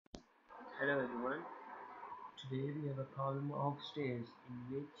Hello everyone, today we have a problem of stairs in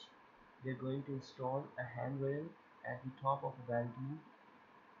which we are going to install a handrail at the top of a balcony.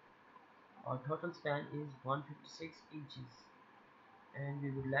 Our total span is 156 inches and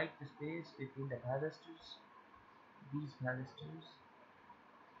we would like the space between the these balusters,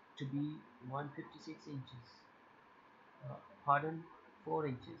 to be 156 inches, pardon 4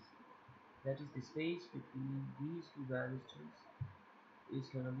 inches. That is, the space between these two balusters is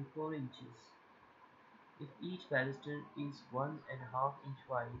going to be 4 inches. If each baluster is 1.5 inch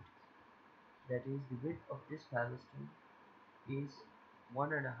wide, that is, the width of this baluster is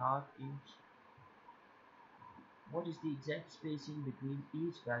 1.5 inch. What is the exact spacing between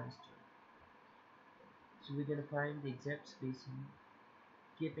each baluster? So we're going to find the exact spacing,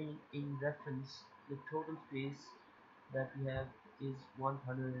 keeping in reference the total space that we have is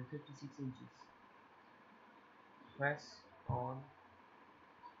 156 inches. Press on.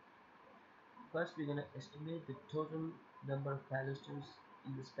 First we're going to estimate the total number of balusters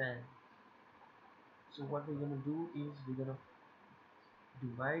in the span. So what we're going to do is we're going to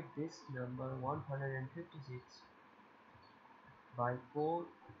divide this number 156 by 4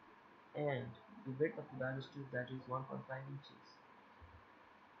 and the width of the baluster, that is 1.5 inches.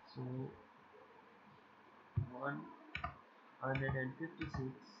 So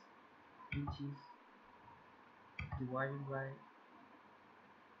 156 inches divided by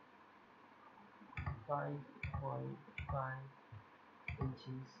 5.5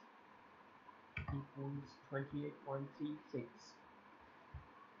 inches equals 28.36.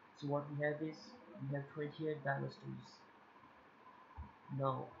 So what we have is we have 28 balusters.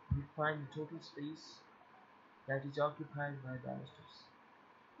 Now we find the total space that is occupied by balusters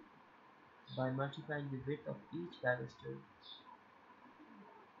by multiplying the width of each baluster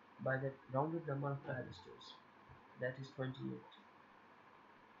by the rounded number of balusters, that is 28.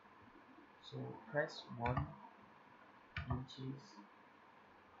 So press 1 inches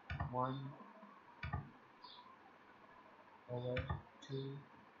 1 over 2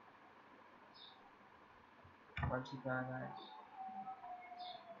 multiplied by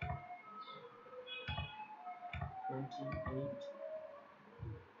 28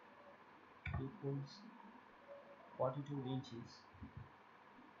 equals 42 inches.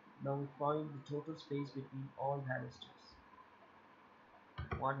 Now we find the total space between all balusters.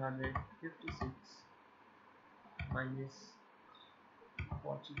 156 minus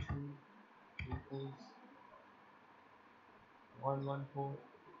 42 equals 114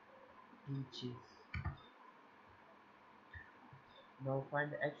 inches. Now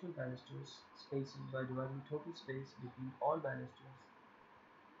find the actual balusters spacing by dividing total space between all balusters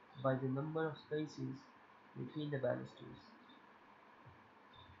by the number of spaces between the balusters,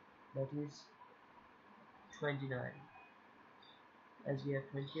 that is 29. As we have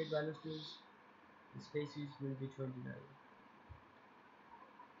 28 balusters, the spaces will be 29.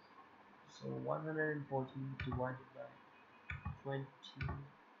 So 114 divided by 29,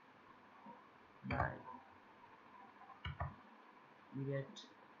 we get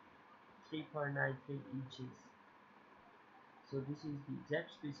 3.93 inches. So this is the exact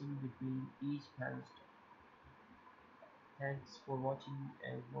spacing between each baluster. Thanks for watching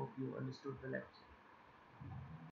and hope you understood the lecture.